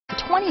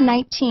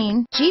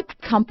2019 Jeep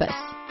Compass.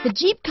 The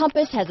Jeep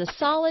Compass has a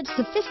solid,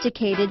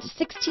 sophisticated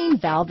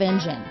 16-valve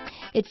engine.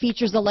 It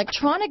features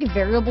electronic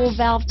variable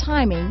valve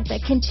timing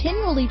that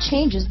continually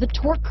changes the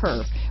torque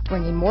curve,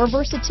 bringing more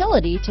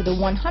versatility to the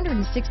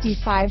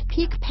 165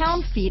 peak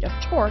pound-feet of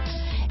torque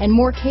and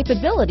more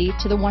capability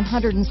to the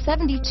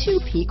 172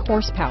 peak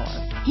horsepower.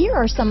 Here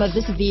are some of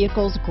this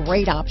vehicle's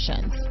great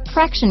options: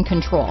 traction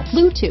control,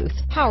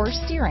 Bluetooth, power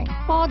steering,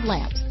 fog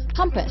lamps,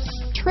 compass,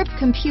 trip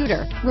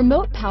computer,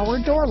 remote power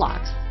door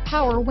locks,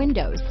 power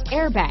windows,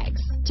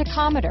 airbags,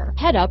 tachometer,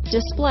 head-up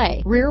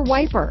display, rear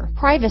wiper,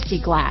 privacy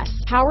glass,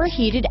 power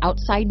heated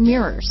outside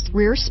mirrors,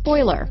 rear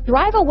spoiler.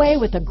 Drive away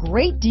with a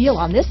great deal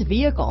on this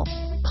vehicle.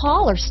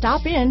 Call or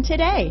stop in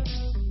today.